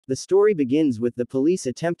The story begins with the police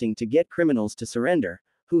attempting to get criminals to surrender,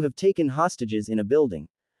 who have taken hostages in a building.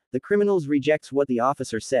 The criminals rejects what the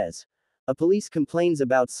officer says. A police complains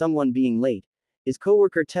about someone being late. His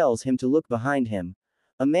coworker tells him to look behind him.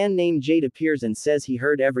 A man named Jade appears and says he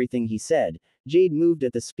heard everything he said. Jade moved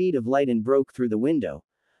at the speed of light and broke through the window.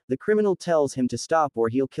 The criminal tells him to stop or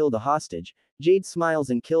he'll kill the hostage. Jade smiles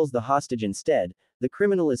and kills the hostage instead. The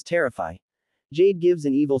criminal is terrified. Jade gives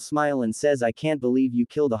an evil smile and says, I can't believe you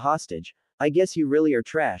killed a hostage. I guess you really are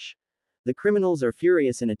trash. The criminals are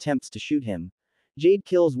furious and attempts to shoot him. Jade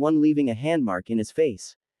kills one, leaving a handmark in his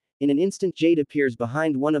face. In an instant, Jade appears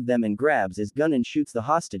behind one of them and grabs his gun and shoots the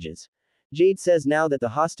hostages. Jade says now that the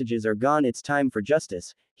hostages are gone, it's time for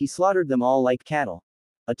justice. He slaughtered them all like cattle.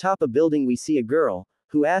 Atop a building, we see a girl,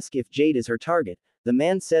 who asks if Jade is her target. The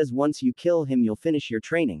man says once you kill him, you'll finish your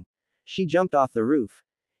training. She jumped off the roof.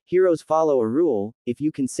 Heroes follow a rule: if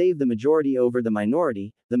you can save the majority over the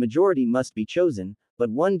majority must be chosen, but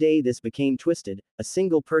one day this became twisted: a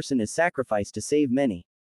single person is sacrificed to save many.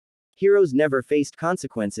 Heroes never faced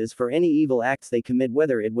consequences for any evil acts they commit,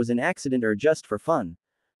 whether it was an accident or just for fun.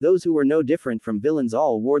 Those who were no different from villains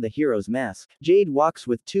all wore the hero's mask. Jade walks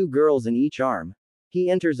with two girls in each arm. He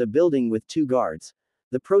enters a building with two guards.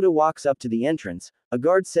 The prota walks up to the entrance. A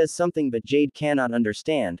guard says something but Jade cannot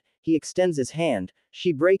understand. He extends his hand.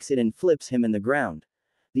 She breaks it and flips him in the ground.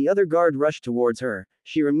 The other guard rushes towards her.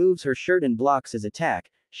 She removes her shirt and blocks his attack.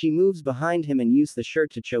 She moves behind him and uses the shirt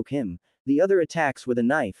to choke him. The other attacks with a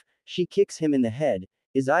knife. She kicks him in the head.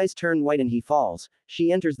 His eyes turn white and he falls.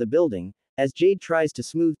 She enters the building. As Jade tries to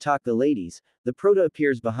smooth talk the ladies, the prota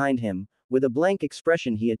appears behind him. With a blank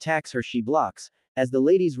expression, he attacks her. She blocks. As the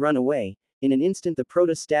ladies run away, in an instant the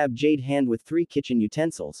prota stabs Jade's hand with 3 kitchen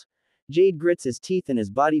utensils. Jade grits his teeth and his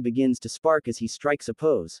body begins to spark as he strikes a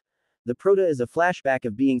pose. The prota is a flashback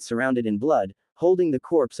of being surrounded in blood, holding the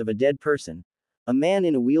corpse of a dead person. A man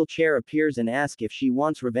in a wheelchair appears and asks if she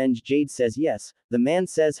wants revenge. Jade says yes. The man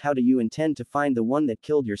says, how do you intend to find the one that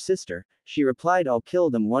killed your sister? She replied, I'll kill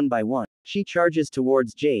them one by one. She charges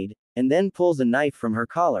towards Jade, and then pulls a knife from her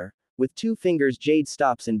collar. With 2 fingers Jade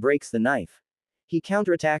stops and breaks the knife. He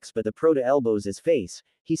counterattacks but the prota elbows his face.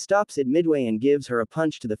 He stops it midway and gives her a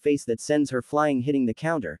punch to the face that sends her flying, hitting the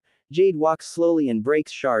counter. Jade walks slowly and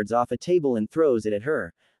breaks shards off a table and throws it at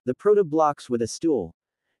her. The prota blocks with a stool.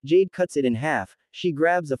 Jade cuts it in half. She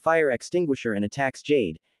grabs a fire extinguisher and attacks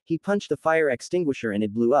Jade. He punched the fire extinguisher and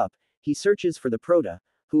it blew up. He searches for the prota,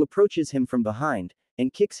 who approaches him from behind,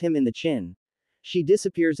 and kicks him in the chin. She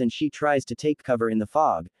disappears and she tries to take cover in the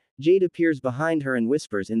fog. Jade appears behind her and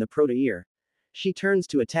whispers in the prota ear. She turns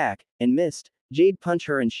to attack, and missed. Jade punch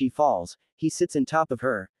her and she falls. He sits on top of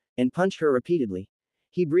her, and punch her repeatedly.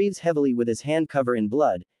 He breathes heavily with his hand covered in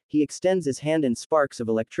blood. He extends his hand and sparks of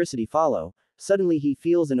electricity follow. Suddenly he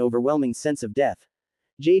feels an overwhelming sense of death.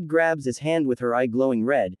 Jade grabs his hand with her eye glowing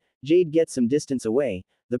red. Jade gets some distance away.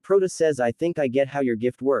 The prota says, I think I get how your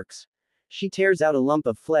gift works. She tears out a lump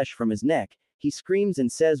of flesh from his neck. He screams and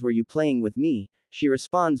says, were you playing with me? She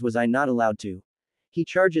responds, was I not allowed to? He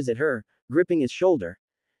charges at her, gripping his shoulder.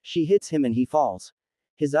 She hits him and he falls.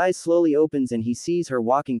 His eyes slowly opens and he sees her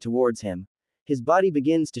walking towards him. His body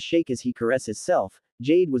begins to shake as he caresses self.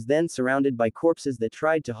 Jade was then surrounded by corpses that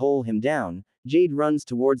tried to hold him down. Jade runs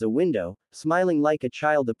towards a window, smiling like a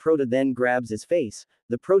child. The prota then grabs his face.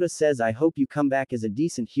 The prota says, I hope you come back as a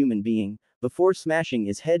decent human being. Before smashing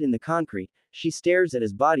his head in the concrete, she stares at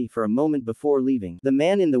his body for a moment before leaving. The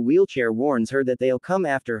man in the wheelchair warns her that they'll come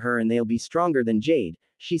after her and they'll be stronger than Jade.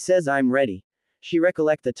 She says, I'm ready. She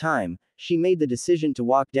recollects the time she made the decision to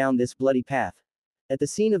walk down this bloody path. At the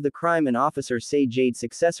scene of the crime, an officer says Jade's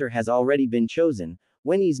successor has already been chosen,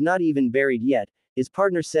 when he's not even buried yet. His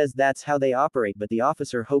partner says that's how they operate, but the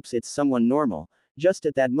officer hopes it's someone normal. Just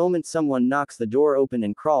at that moment someone knocks the door open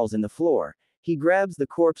and crawls in the floor. He grabs the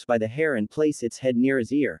corpse by the hair and places its head near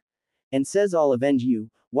his ear. And says, I'll avenge you,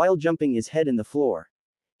 while jumping his head in the floor.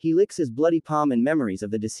 He licks his bloody palm and memories of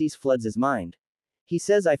the deceased floods his mind. He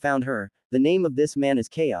says, I found her. The name of this man is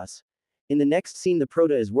Chaos. In the next scene the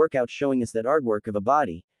prota is workout, showing us that artwork of a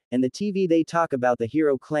body. And the TV they talk about the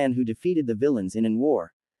hero clan who defeated the villains in an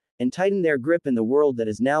war. And tighten their grip in the world that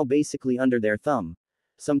is now basically under their thumb.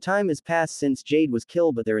 Some time has passed since Jade was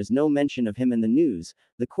killed, but there is no mention of him in the news.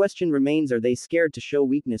 The question remains, are they scared to show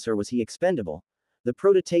weakness or was he expendable? The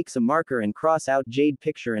prota takes a marker and cross out Jade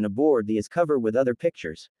picture in a board that is covered with other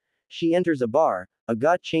pictures. She enters a bar. A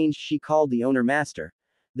got changed, she called the owner master.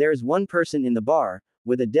 There is one person in the bar,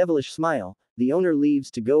 with a devilish smile. The owner leaves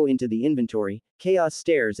to go into the inventory. Chaos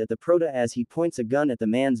stares at the prota as he points a gun at the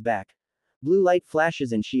man's back. Blue light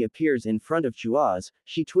flashes and she appears in front of Chuaz.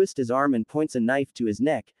 She twists his arm and points a knife to his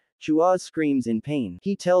neck. Chuaz screams in pain.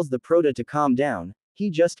 He tells the Proto to calm down.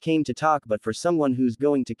 He just came to talk, but for someone who's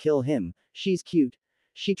going to kill him. She's cute.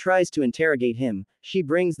 She tries to interrogate him. She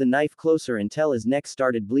brings the knife closer until his neck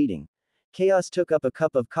started bleeding. Chaos took up a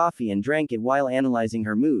cup of coffee and drank it while analyzing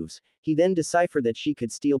her moves. He then deciphered that she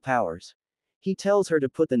could steal powers. He tells her to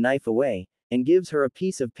put the knife away, and gives her a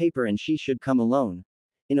piece of paper and she should come alone.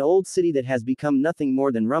 In an old city that has become nothing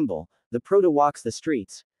more than rumble, the Proto walks the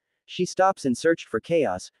streets. She stops in search for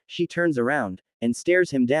Chaos. She turns around, and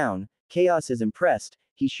stares him down. Chaos is impressed.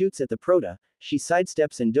 He shoots at the Proto. She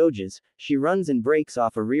sidesteps and dodges. She runs and breaks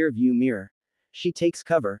off a rear view mirror. She takes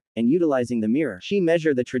cover, and utilizing the mirror, she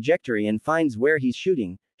measures the trajectory and finds where he's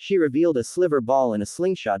shooting. She revealed a sliver ball in a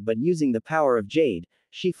slingshot, but using the power of Jade,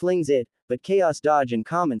 she flings it, but Chaos dodge and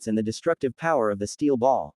comments and the destructive power of the steel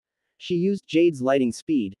ball. She used Jade's lighting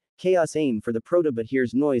speed. Chaos aim for the Proto but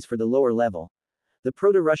hears noise for the lower level. The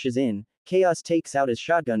Proto rushes in. Chaos takes out his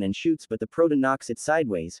shotgun and shoots, but the Proto knocks it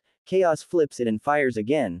sideways. Chaos flips it and fires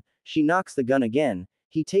again. She knocks the gun again.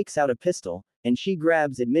 He takes out a pistol, and she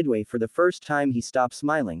grabs it midway. For the first time he stops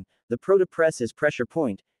smiling. The Proto press his pressure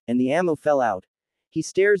point, and the ammo fell out. He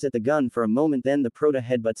stares at the gun for a moment, then the Proto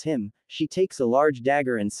headbutts him. She takes a large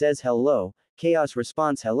dagger and says hello. Chaos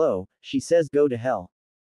responds hello. She says go to hell.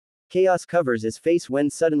 Chaos covers his face when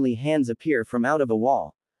suddenly hands appear from out of a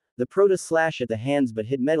wall. The Proto slash at the hands but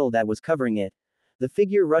hit metal that was covering it. The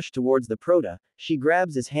figure rushed towards the Proto. She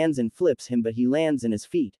grabs his hands and flips him, but he lands in his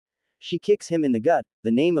feet. She kicks him in the gut.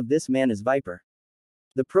 The name of this man is Viper.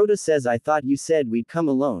 The Proto says, I thought you said we'd come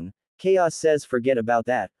alone. Chaos says, forget about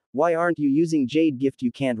that. Why aren't you using Jade gift?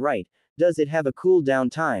 You can't write. Does it have a cool down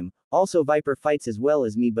time? Also Viper fights as well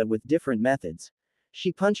as me but with different methods.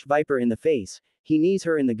 She punched Viper in the face. He knees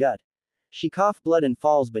her in the gut. She cough blood and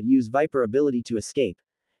falls but use Viper ability to escape.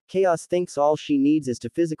 Chaos thinks all she needs is to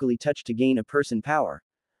physically touch to gain a person power.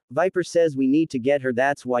 Viper says we need to get her,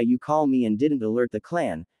 that's why you call me and didn't alert the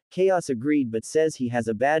clan. Chaos agreed but says he has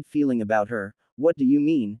a bad feeling about her. What do you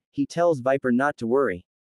mean? He tells Viper not to worry.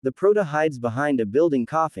 The Proto hides behind a building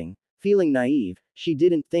coughing, feeling naive. She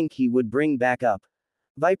didn't think he would bring back up.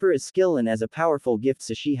 Viper is skilled and has a powerful gift,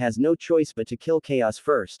 so she has no choice but to kill Chaos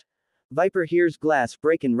first. Viper hears glass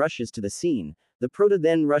break and rushes to the scene. The Proto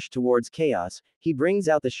then rush towards Chaos. He brings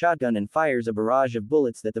out the shotgun and fires a barrage of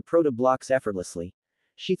bullets that the Proto blocks effortlessly.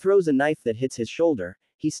 She throws a knife that hits his shoulder.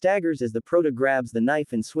 He staggers as the Proto grabs the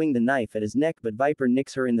knife and swing the knife at his neck, but Viper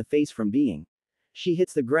nicks her in the face from being. She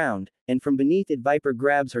hits the ground, and from beneath it Viper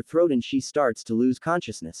grabs her throat and she starts to lose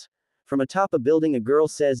consciousness. From atop a building a girl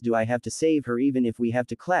says, do I have to save her even if we have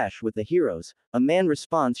to clash with the heroes? A man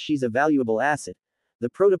responds, she's a valuable asset. The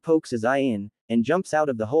Proto pokes his eye in, and jumps out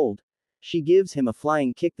of the hold. She gives him a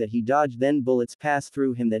flying kick that he dodged, then bullets pass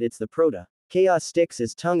through him that it's the Proto. Chaos sticks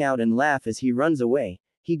his tongue out and laughs as he runs away.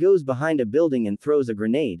 He goes behind a building and throws a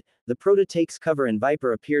grenade. The Proto takes cover and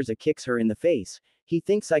Viper appears and kicks her in the face. He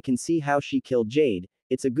thinks, I can see how she killed Jade.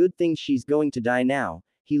 It's a good thing she's going to die now.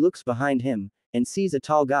 He looks behind him, and sees a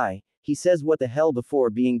tall guy. He says what the hell before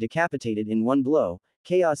being decapitated in one blow.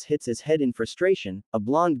 Chaos hits his head in frustration. A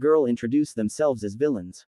blonde girl introduce themselves as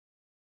villains.